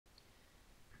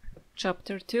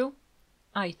Chapter 2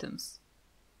 Items.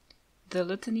 The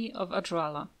Litany of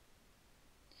Adrala.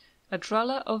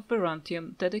 Adrala of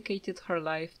Byzantium dedicated her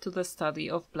life to the study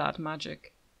of blood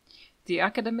magic, the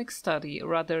academic study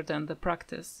rather than the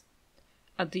practice.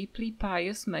 A deeply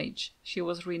pious mage, she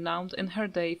was renowned in her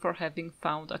day for having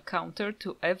found a counter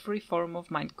to every form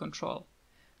of mind control,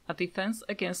 a defense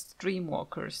against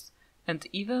dreamwalkers, and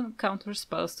even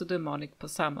counterspells to demonic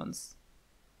summons.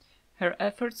 Her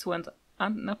efforts went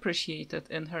unappreciated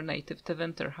in her native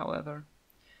Tevinter, however.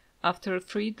 After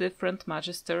 3 different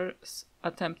magisters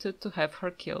attempted to have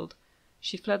her killed,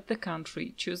 she fled the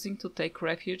country, choosing to take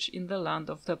refuge in the land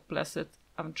of the blessed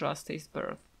Andraste's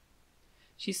birth.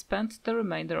 She spent the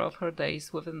remainder of her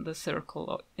days within the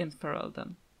circle in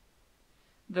Ferelden.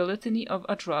 The Litany of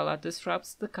Adrala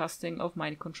disrupts the casting of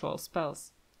mind control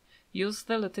spells. Use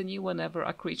the litany whenever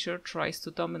a creature tries to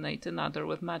dominate another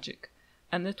with magic,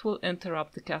 and it will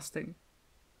interrupt the casting.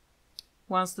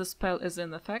 Once the spell is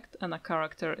in effect and a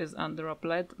character is under a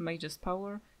bled mage's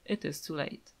power, it is too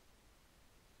late.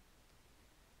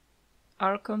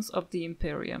 Archons of the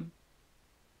Imperium.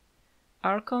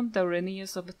 Archon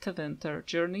Darinius of Tevinter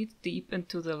journeyed deep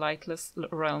into the lightless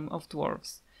realm of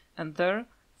dwarves, and there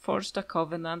forged a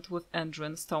covenant with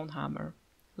Endrin Stonehammer,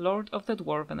 lord of the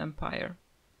Dwarven Empire.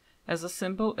 As a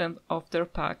symbol of their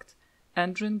pact,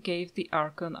 Endrin gave the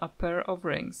Archon a pair of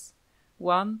rings,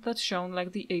 one that shone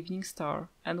like the evening star,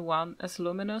 and one as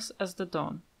luminous as the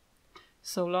dawn.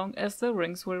 So long as the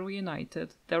rings were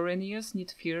reunited, Darinius need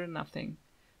fear nothing,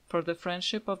 for the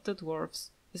friendship of the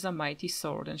dwarfs is a mighty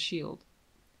sword and shield.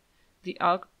 The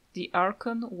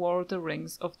Archon wore the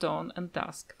rings of dawn and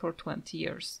dusk for 20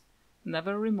 years,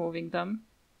 never removing them,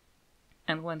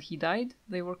 and when he died,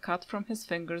 they were cut from his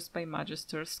fingers by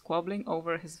magisters squabbling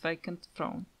over his vacant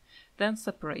throne, then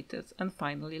separated and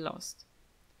finally lost.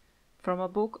 From a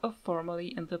book of formerly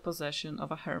in the possession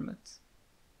of a hermit.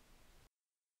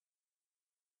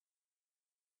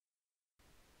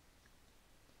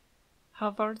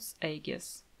 Havard's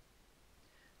Aegis.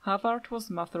 Havard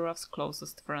was Mathurav's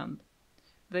closest friend.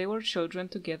 They were children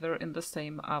together in the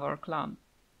same Avar clan.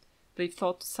 They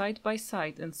fought side by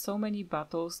side in so many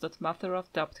battles that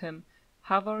Mathurav dubbed him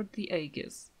Havard the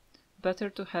Aegis,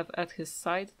 better to have at his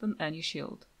side than any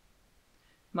shield.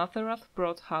 Mathurav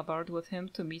brought Havard with him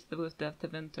to meet with the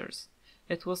Tevinters.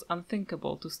 It was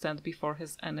unthinkable to stand before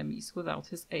his enemies without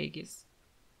his Aegis.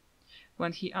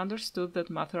 When he understood that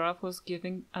Mathurav was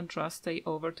giving Andraste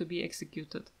over to be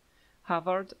executed,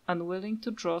 Havard, unwilling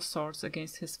to draw swords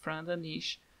against his friend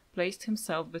Anish, placed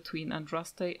himself between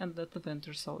Andraste and the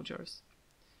Tevinter soldiers.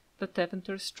 The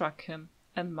Tevinters struck him,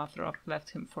 and Mathurav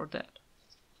left him for dead.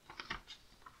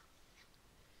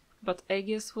 But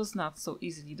Aegis was not so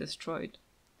easily destroyed.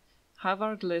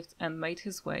 Havard lived and made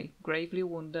his way, gravely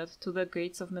wounded, to the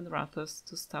gates of Minrathous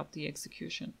to stop the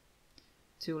execution.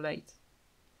 Too late.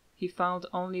 He found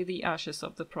only the ashes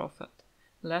of the prophet,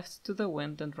 left to the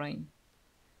wind and rain.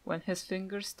 When his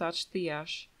fingers touched the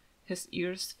ash, his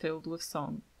ears filled with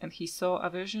song, and he saw a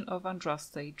vision of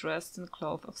Andraste dressed in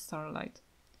cloth of starlight.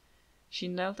 She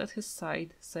knelt at his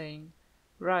side, saying,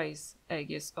 "Rise,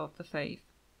 Aegis of the faith.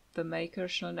 The Maker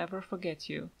shall never forget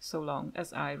you, so long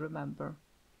as I remember."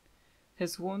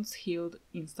 His wounds healed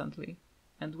instantly,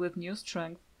 and with new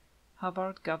strength,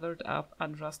 Havard gathered up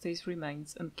Andraste's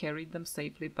remains and carried them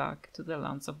safely back to the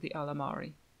lands of the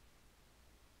Alamari.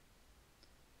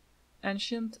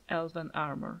 Ancient Elven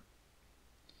Armor.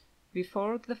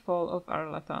 Before the fall of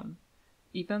Arlathan,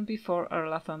 even before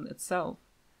Arlathan itself,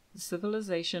 the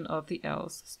civilization of the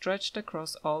Elves stretched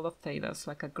across all of Thedas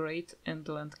like a great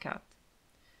indolent cat.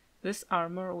 This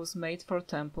armor was made for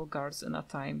temple guards in a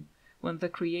time when the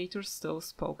Creator still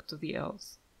spoke to the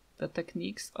Elves. The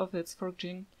techniques of its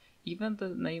forging, even the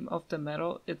name of the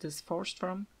metal it is forged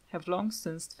from, have long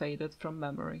since faded from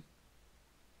memory.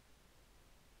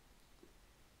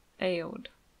 Aod.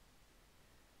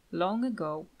 Long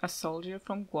ago, a soldier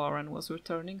from Gwaran was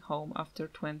returning home after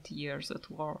 20 years at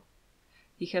war.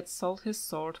 He had sold his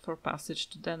sword for passage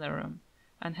to Denerim,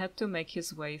 and had to make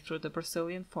his way through the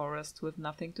Brazilian forest with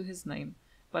nothing to his name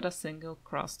but a single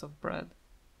crust of bread.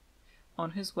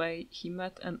 On his way, he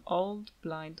met an old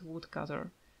blind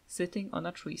woodcutter, sitting on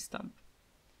a tree stump.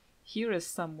 "Here is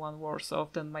someone worse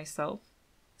off than myself,"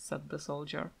 said the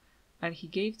soldier, and he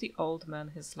gave the old man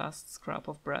his last scrap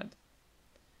of bread.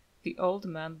 The old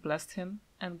man blessed him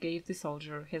and gave the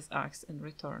soldier his axe in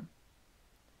return.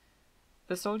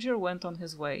 The soldier went on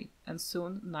his way, and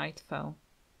soon night fell.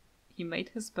 He made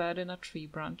his bed in a tree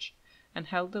branch, and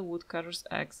held the woodcutter's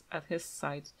axe at his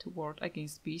side to ward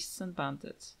against beasts and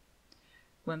bandits.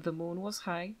 When the moon was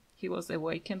high, he was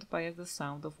awakened by the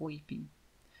sound of weeping.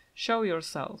 "Show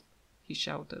yourself!" he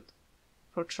shouted,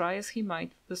 for try as he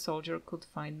might, the soldier could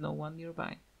find no one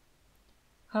nearby.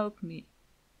 "Help me,"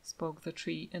 spoke the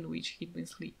tree in which he'd been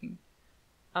sleeping.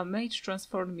 "A mage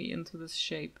transformed me into this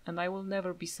shape, and I will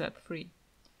never be set free.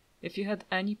 If you had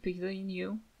any pity in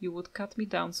you, you would cut me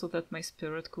down so that my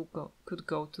spirit could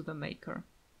go to the Maker."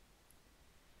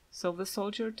 So the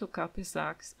soldier took up his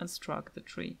axe and struck the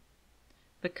tree.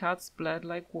 The cuts bled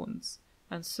like wounds,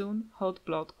 and soon hot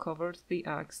blood covered the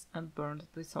axe and burned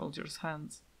the soldier's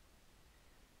hands.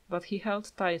 But he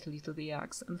held tightly to the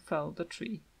axe and felled the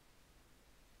tree.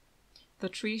 The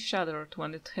tree shuddered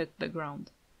when it hit the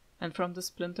ground, and from the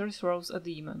splinters rose a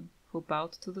demon, who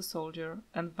bowed to the soldier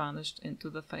and vanished into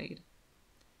the Fade.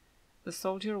 The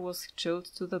soldier was chilled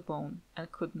to the bone and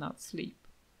could not sleep.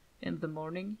 In the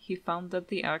morning he found that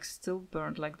the axe still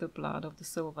burned like the blood of the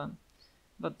Sylvan,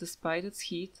 but despite its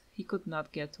heat he could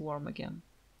not get warm again.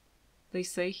 They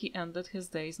say he ended his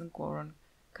days in Goron,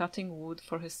 cutting wood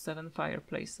for his 7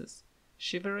 fireplaces,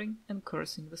 shivering and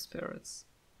cursing the spirits.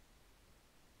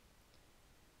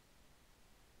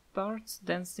 Bard's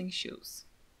Dancing Shoes.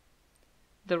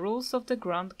 The rules of the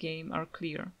grand game are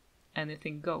clear.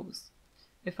 Anything goes.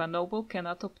 If a noble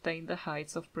cannot obtain the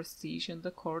heights of prestige in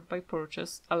the court by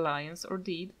purchase, alliance, or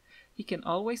deed, he can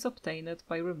always obtain it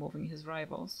by removing his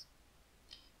rivals.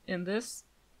 In this,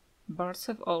 bards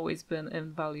have always been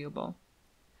invaluable.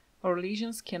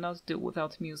 Orlesians cannot do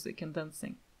without music and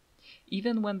dancing.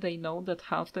 Even when they know that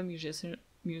half the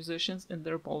musicians in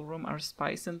their ballroom are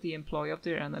spies in the employ of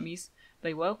their enemies,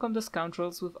 they welcome the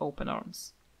scoundrels with open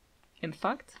arms. In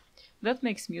fact, that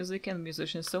makes music and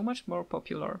musicians so much more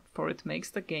popular, for it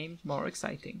makes the game more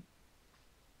exciting.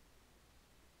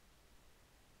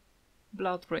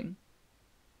 Blood Ring.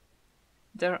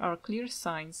 There are clear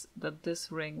signs that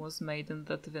this ring was made in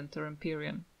that winter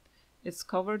Empyrean. It's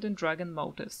covered in dragon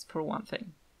motifs, for one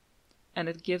thing, and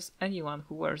it gives anyone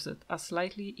who wears it a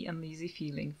slightly uneasy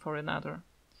feeling for another.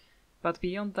 But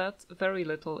beyond that, very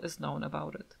little is known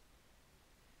about it.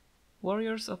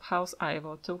 Warriors of House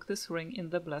Ivo took this ring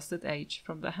in the Blessed Age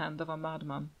from the hand of a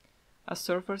madman, a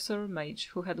sorcerer mage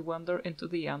who had wandered into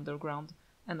the underground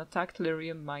and attacked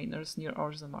lyrium miners near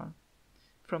Orzammar.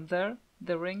 From there,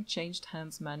 the ring changed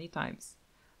hands many times,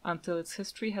 until its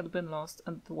history had been lost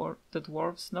and the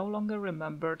dwarves no longer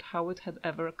remembered how it had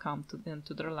ever come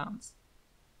into their lands.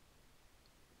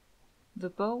 The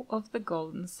Bow of the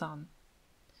Golden Sun.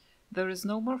 There is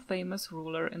no more famous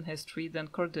ruler in history than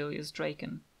Cordelius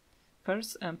Draken,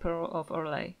 first emperor of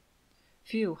Orlais.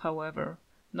 Few, however,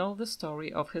 know the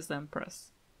story of his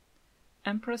empress.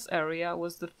 Empress Aria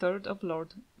was the third of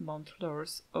Lord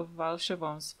Montfleurs of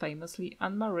Valchevon's famously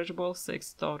unmarriageable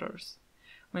 6 daughters.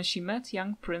 When she met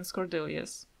young Prince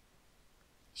Cordelius,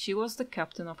 she was the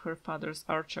captain of her father's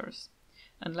archers,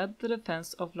 and led the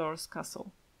defense of Lor's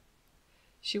castle.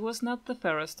 She was not the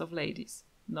fairest of ladies,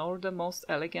 nor the most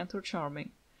elegant or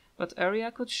charming, but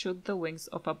Aria could shoot the wings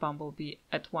of a bumblebee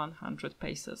at 100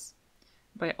 paces.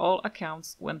 By all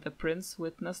accounts, when the prince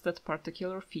witnessed that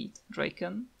particular feat,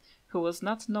 Draken, who was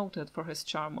not noted for his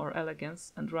charm or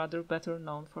elegance, and rather better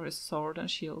known for his sword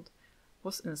and shield,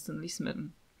 was instantly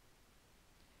smitten.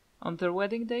 On their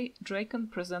wedding day, Draken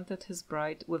presented his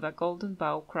bride with a golden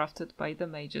bow crafted by the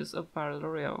mages of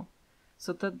Val-Loreo,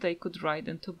 so that they could ride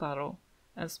into battle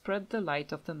and spread the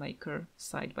light of the Maker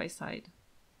side by side.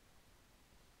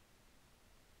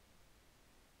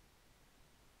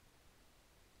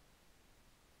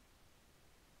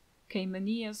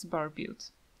 Caimenia's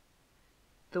Barbute.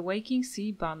 The Waking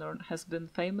Sea banner has been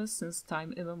famous since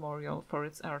time immemorial for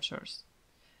its archers.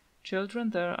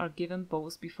 Children there are given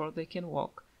bows before they can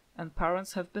walk, and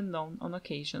parents have been known on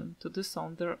occasion to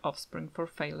disown their offspring for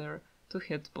failure to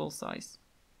hit bullseyes.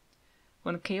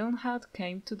 When Caelnhad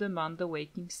came to demand the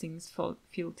Waking Sea's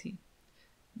fealty,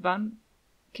 Ban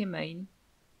Caimain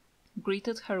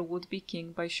greeted her would-be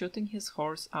king by shooting his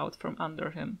horse out from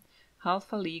under him,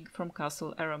 half a league from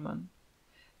Castle Eraman.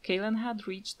 Caelnhad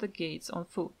reached the gates on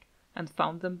foot, and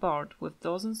found them barred with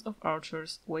dozens of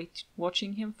archers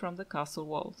watching him from the castle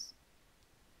walls.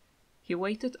 He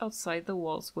waited outside the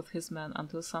walls with his men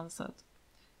until sunset,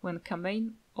 when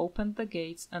Caimain opened the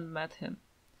gates and met him,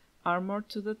 armored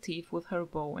to the teeth with her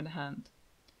bow in hand.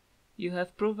 "You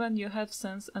have proven you have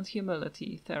sense and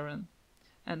humility, Theron,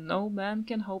 and no man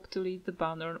can hope to lead the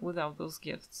banner without those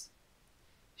gifts."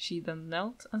 She then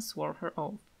knelt and swore her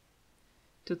oath.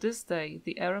 To this day,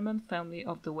 the Eraman family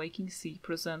of the Waking Sea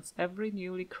presents every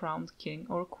newly crowned king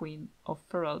or queen of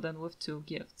Ferelden with 2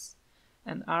 gifts,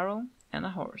 an arrow and a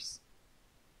horse.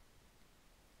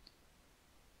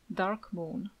 Dark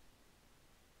Moon.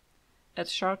 At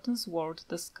Sharton's ward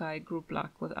the sky grew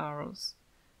black with arrows.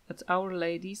 At Our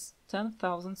Lady's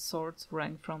 10,000 swords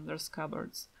rang from their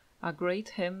scabbards. A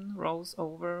great hymn rose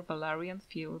over Valarian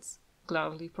fields,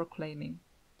 gladly proclaiming,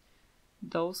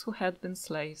 those who had been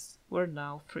slaves were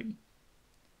now free.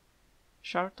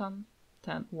 Shartan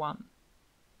 10:1.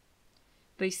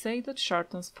 They say that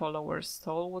Shartan's followers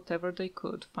stole whatever they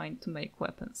could find to make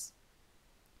weapons.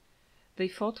 They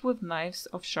fought with knives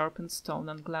of sharpened stone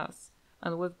and glass,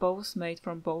 and with bows made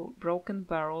from broken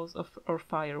barrels or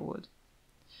firewood.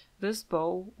 This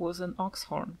bow was an ox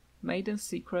horn, made in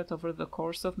secret over the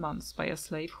course of months by a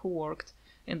slave who worked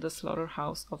in the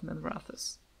slaughterhouse of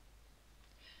Minrathous.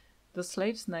 The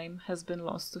slave's name has been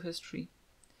lost to history,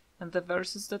 and the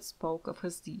verses that spoke of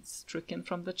his deeds stricken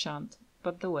from the chant,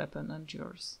 but the weapon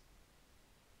endures.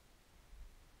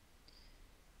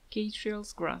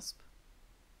 Catriel's grasp.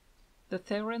 The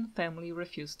Theran family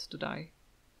refused to die.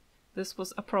 This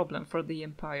was a problem for the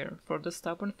Empire, for the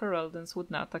stubborn Fereldans would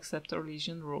not accept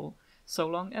Orlesian rule so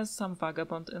long as some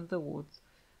vagabond in the woods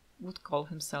would call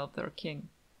himself their king.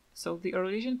 So the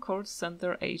Orlesian court sent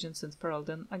their agents in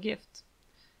Ferelden a gift,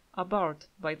 a bard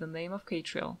by the name of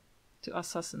Catriel, to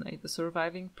assassinate the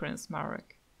surviving Prince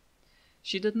Marek.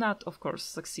 She did not, of course,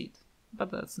 succeed,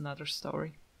 but that's another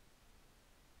story.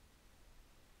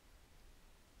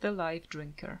 The Life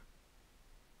Drinker.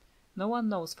 No one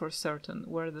knows for certain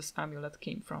where this amulet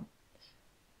came from.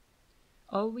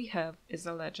 All we have is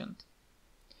a legend.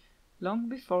 Long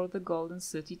before the Golden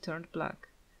City turned black,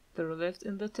 there lived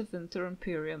in the Tevinter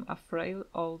Imperium a frail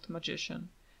old magician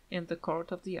in the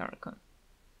court of the Archon.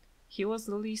 He was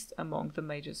the least among the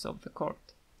mages of the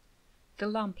court, the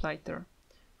lamplighter,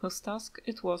 whose task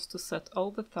it was to set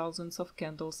all the thousands of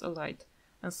candles alight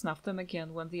and snuff them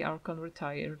again when the Archon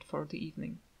retired for the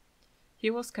evening. He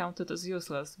was counted as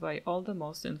useless by all the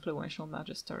most influential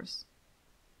magisters.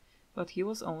 But he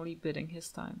was only biding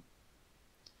his time.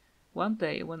 One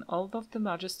day, when all of the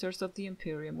magisters of the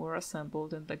Imperium were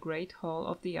assembled in the great hall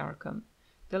of the Archon,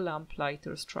 the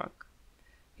lamplighter struck.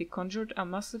 He conjured a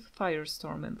massive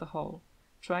firestorm in the hall,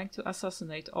 trying to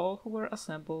assassinate all who were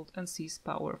assembled and seize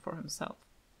power for himself.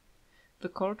 The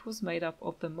court was made up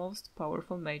of the most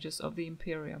powerful mages of the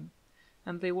Imperium,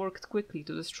 and they worked quickly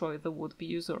to destroy the would-be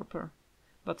usurper,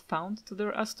 but found to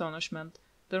their astonishment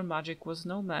their magic was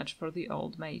no match for the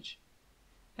old mage.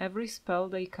 Every spell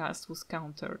they cast was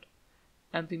countered,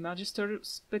 and the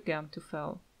magisters began to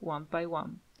fall, one by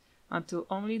one, until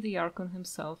only the Archon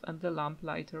himself and the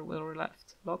lamplighter were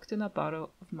left, locked in a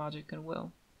battle of magic and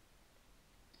will.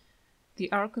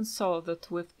 The Archon saw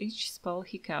that with each spell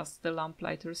he cast the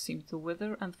lamplighter seemed to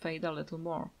wither and fade a little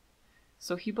more,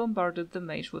 so he bombarded the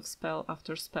mage with spell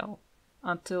after spell,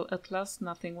 until at last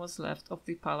nothing was left of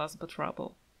the palace but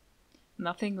rubble,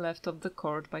 nothing left of the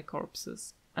court but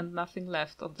corpses, and nothing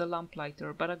left of the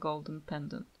lamplighter but a golden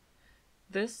pendant.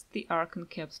 This the Archon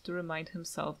kept to remind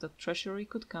himself that treachery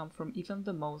could come from even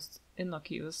the most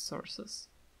innocuous sources.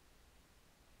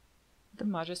 The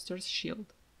Magister's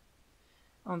Shield.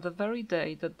 On the very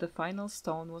day that the final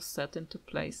stone was set into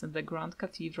place in the Grand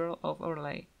Cathedral of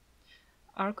Orlais,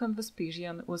 Archon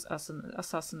Vespasian was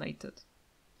assassinated.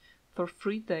 For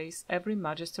 3 days every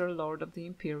Magister Lord of the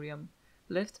Imperium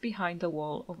lived behind a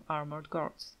wall of armored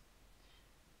guards.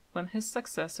 When his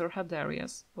successor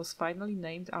Hadarius was finally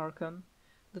named Archon,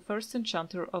 the first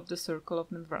enchanter of the Circle of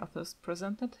Minrathous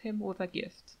presented him with a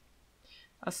gift,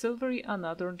 a silvery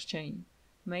unadorned chain,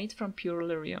 made from pure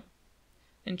lyrium.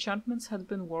 Enchantments had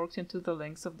been worked into the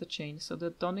links of the chain so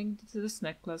that donning this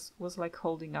necklace was like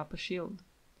holding up a shield.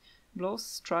 Blows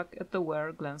struck at the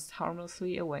wearer glanced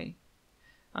harmlessly away.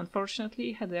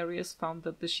 Unfortunately, Hadarius found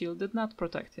that the shield did not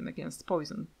protect him against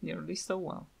poison nearly so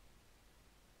well.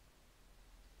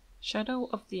 Shadow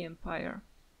of the Empire.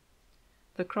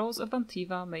 The Crows of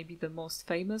Antiva may be the most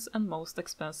famous and most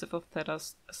expensive of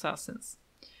Thedas' assassins,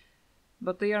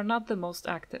 but they are not the most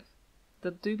active.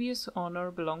 The dubious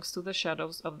honor belongs to the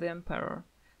Shadows of the Emperor,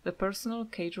 the personal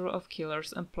cadre of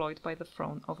killers employed by the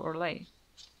throne of Orlais.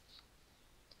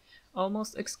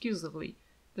 Almost exclusively,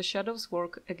 the Shadows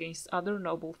work against other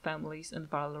noble families in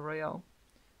Val Royeaux.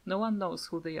 No one knows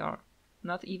who they are,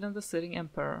 not even the sitting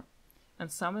emperor,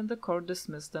 and some in the court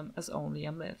dismiss them as only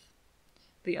a myth.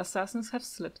 The assassins have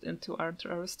slipped into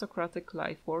aristocratic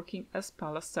life working as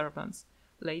palace servants,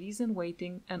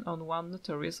 ladies-in-waiting, and on one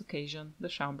notorious occasion, the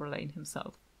Chamberlain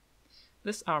himself.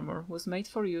 This armor was made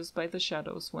for use by the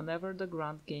Shadows whenever the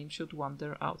grand game should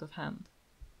wander out of hand.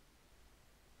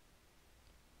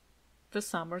 The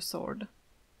Summer Sword.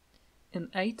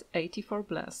 In 884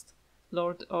 Blessed,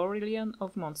 Lord Aurelian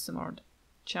of Montsimard,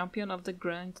 champion of the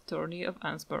grand tourney of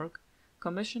Ansburg,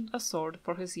 commissioned a sword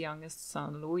for his youngest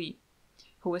son Louis,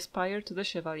 who aspired to the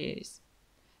chevaliers.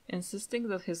 Insisting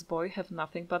that his boy have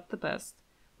nothing but the best,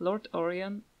 Lord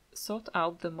Orion sought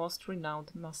out the most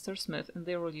renowned master-smith in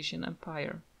the Rhodesian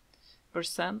Empire,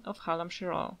 Bersan of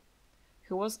Hallam-Shiral,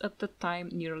 who was at the time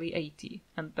nearly 80,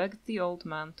 and begged the old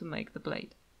man to make the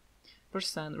blade.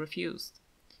 Bersan refused.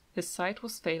 His sight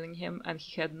was failing him, and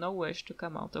he had no wish to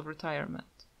come out of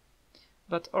retirement.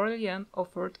 But Aurélien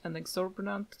offered an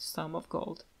exorbitant sum of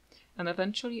gold, and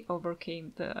eventually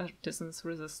overcame the artisan's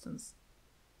resistance.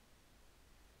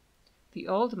 The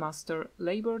old master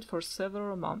labored for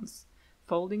several months,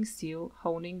 folding steel,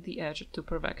 honing the edge to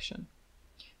perfection.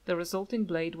 The resulting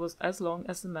blade was as long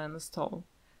as a man is tall,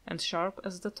 and sharp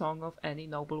as the tongue of any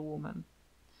noble woman.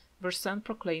 Bersan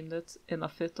proclaimed it, in a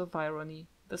fit of irony,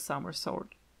 the summer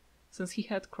sword, since he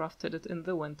had crafted it in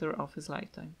the winter of his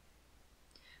lifetime.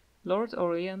 Lord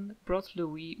Aurélien brought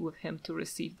Louis with him to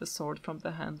receive the sword from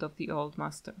the hand of the old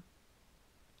master.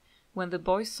 When the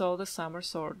boy saw the summer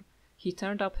sword, he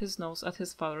turned up his nose at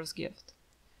his father's gift.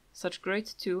 Such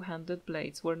great two-handed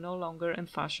blades were no longer in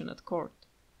fashion at court.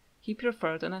 He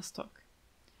preferred an estoc.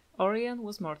 Aurélien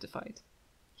was mortified.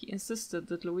 He insisted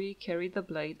that Louis carry the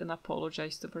blade and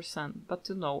apologized to Bersan, but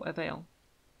to no avail.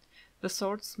 The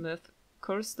swordsmith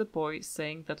cursed the boy,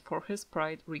 saying that for his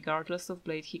pride, regardless of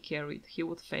blade he carried, he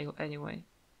would fail anyway.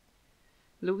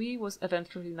 Louis was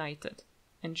eventually knighted,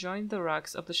 and joined the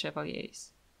ranks of the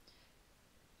chevaliers.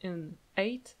 In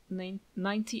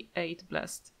 898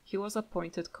 blessed, he was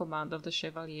appointed command of the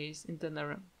chevaliers in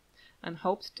Denerim, and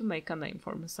hoped to make a name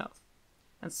for himself.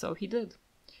 And so he did.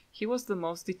 He was the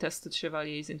most detested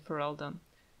chevalier in Ferelden,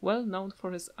 well known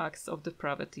for his acts of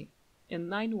depravity. In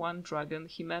 9-1 Dragon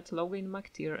he met Loghain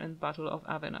MacTair in Battle of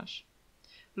Avenash.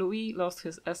 Louis lost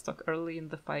his estoc early in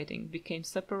the fighting, became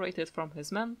separated from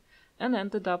his men, and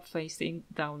ended up facing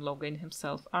down Loghain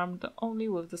himself, armed only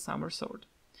with the summer sword,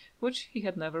 which he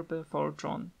had never before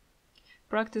drawn.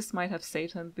 Practice might have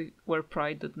saved him where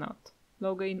pride did not.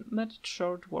 Loghain made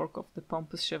short work of the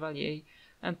pompous chevalier,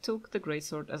 and took the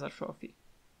greatsword as a trophy.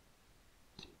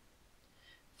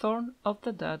 Thorn of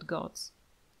the Dead Gods.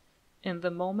 In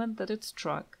the moment that it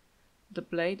struck, the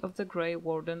blade of the Grey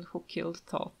Warden who killed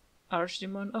Thoth,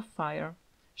 Archdemon of Fire,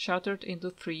 shattered into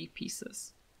 3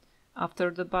 pieces. After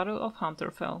the Battle of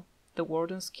Hunterfell, the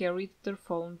Wardens carried their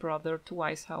fallen brother to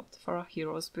Weishaupt for a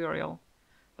hero's burial,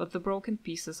 but the broken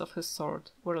pieces of his sword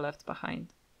were left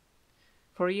behind.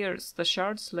 For years the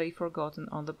shards lay forgotten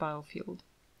on the battlefield.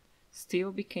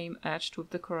 Steel became etched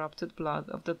with the corrupted blood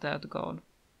of the dead god.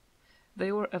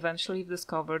 They were eventually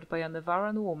discovered by a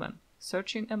Nevaran woman,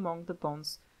 searching among the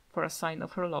bones for a sign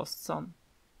of her lost son.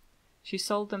 She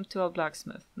sold them to a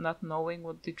blacksmith, not knowing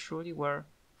what they truly were,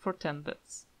 for 10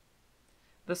 bits.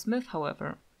 The smith,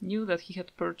 however, knew that he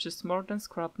had purchased more than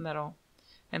scrap metal,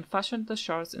 and fashioned the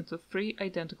shards into 3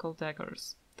 identical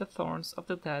daggers, the thorns of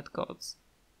the dead gods.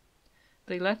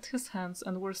 They left his hands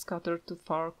and were scattered to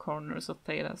far corners of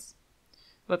Thedas.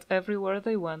 But everywhere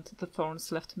they went, the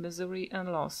thorns left misery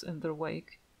and loss in their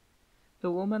wake.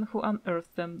 The woman who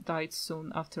unearthed them died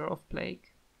soon after of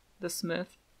plague. The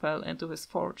smith fell into his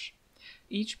forge.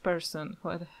 Each person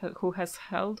who has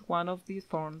held one of the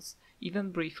thorns,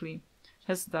 even briefly,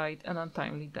 has died an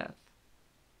untimely death.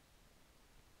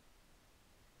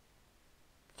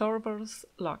 Thorval's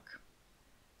luck.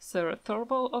 Sir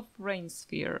Thorval of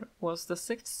Rainsphere was the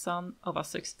 6th son of a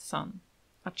 6th son,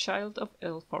 a child of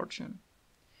ill fortune.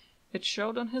 It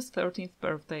showed on his 13th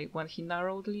birthday, when he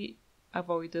narrowly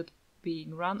avoided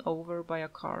being run over by a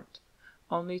cart,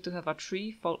 only to have a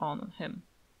tree fall on him.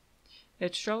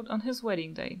 It showed on his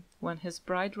wedding day, when his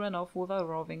bride ran off with a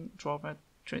roving drover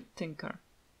tinker.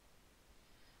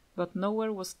 But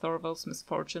nowhere was Thorval's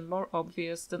misfortune more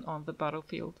obvious than on the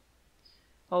battlefield.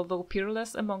 Although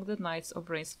peerless among the knights of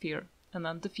Rainsphere, and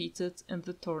undefeated in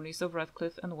the tourneys of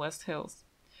Redcliffe and West Hills,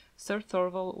 Sir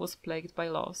Thorval was plagued by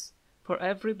loss, for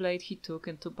every blade he took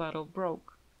into battle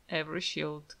broke, every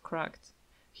shield cracked.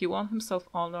 He won himself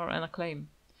honor and acclaim,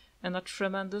 and a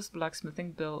tremendous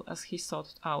blacksmithing bill as he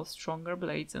sought out stronger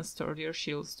blades and sturdier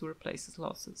shields to replace his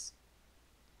losses.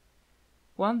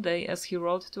 One day, as he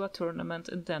rode to a tournament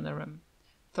in Denerim,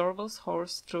 Thorval's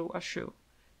horse threw a shoe,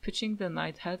 pitching the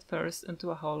knight head first into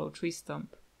a hollow tree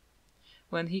stump.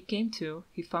 When he came to,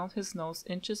 he found his nose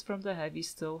inches from the heavy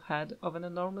steel head of an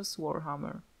enormous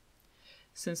warhammer.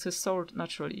 Since his sword,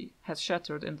 naturally, had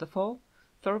shattered in the fall,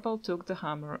 Thorval took the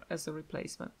hammer as a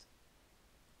replacement.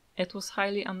 It was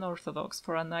highly unorthodox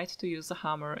for a knight to use a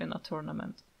hammer in a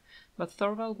tournament, but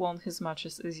Thorval won his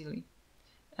matches easily,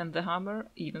 and the hammer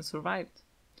even survived.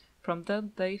 From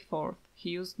that day forth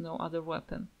he used no other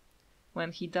weapon.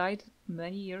 When he died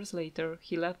many years later,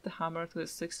 he left the hammer to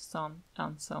his 6th son,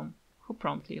 Anselm, who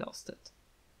promptly lost it.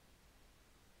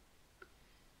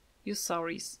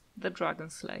 Eusaris, the Dragon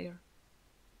Slayer.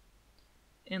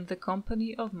 In the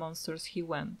company of monsters he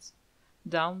went,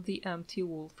 down the empty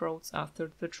wolf roads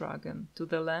after the dragon, to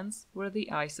the lands where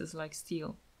the ice is like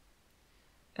steel,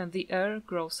 and the air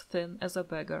grows thin as a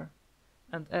beggar,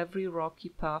 and every rocky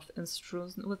path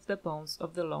strewn with the bones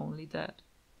of the lonely dead.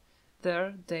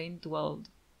 There Dane dwelled,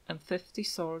 and 50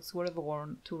 swords were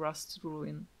worn to rust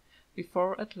ruin,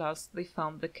 before at last they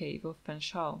found the cave of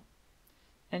Fenshal,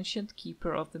 ancient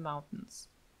keeper of the mountains,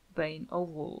 bane of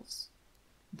wolves.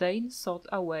 Dane sought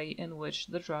a way in which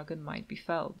the dragon might be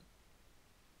felled.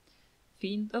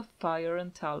 Fiend of fire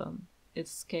and talon,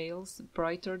 its scales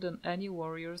brighter than any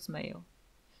warrior's mail,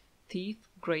 teeth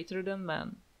greater than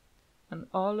men, and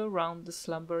all around the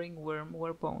slumbering worm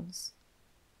were bones.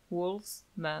 Wolves,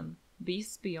 men,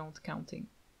 beasts beyond counting.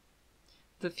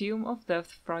 The fume of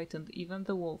death frightened even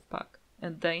the wolf pack,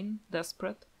 and Dane,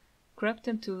 desperate, crept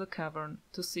into the cavern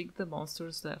to seek the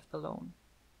monster's death alone.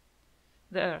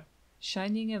 There,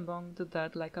 shining among the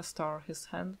dead like a star, his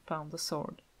hand found a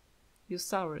sword.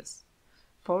 Eusaris,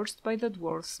 forged by the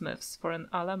dwarf smiths for an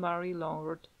Alamari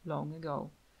lord long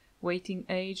ago, waiting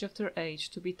age after age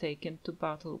to be taken to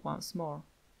battle once more.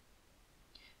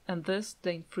 And this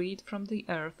Dane freed from the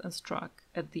earth and struck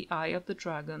at the eye of the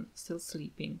dragon still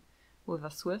sleeping, with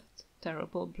a swift,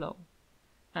 terrible blow,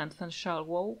 and Fenshal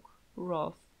woke,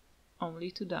 wroth,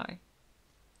 only to die.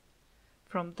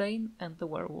 From Dane and the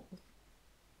Werewolf.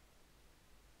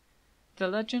 The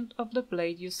legend of the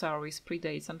blade Eusaris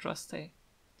predates Andraste,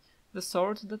 the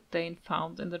sword that Dane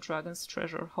found in the dragon's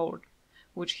treasure hoard,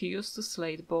 which he used to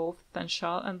slay both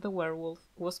Fenshal and the werewolf,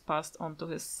 was passed on to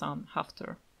his son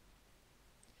Hafter.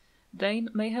 Dane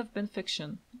may have been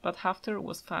fiction, but Hafter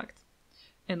was fact.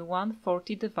 In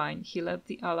 140 Divine he led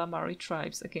the Alamari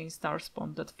tribes against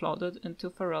Darkspawn that flooded into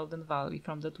Ferelden Valley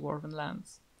from the Dwarven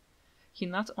lands. He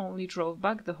not only drove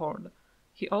back the horde,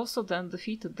 he also then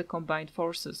defeated the combined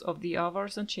forces of the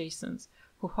Avars and Chasens,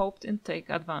 who hoped to take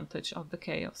advantage of the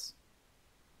chaos.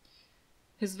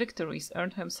 His victories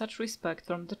earned him such respect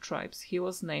from the tribes he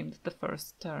was named the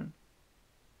First Turn.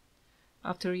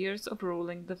 After years of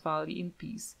ruling the valley in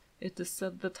peace, it is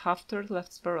said that Hafter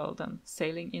left Ferelden,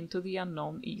 sailing into the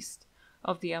unknown east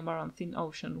of the Amaranthine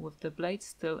Ocean with the blade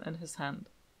still in his hand,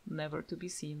 never to be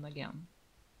seen again.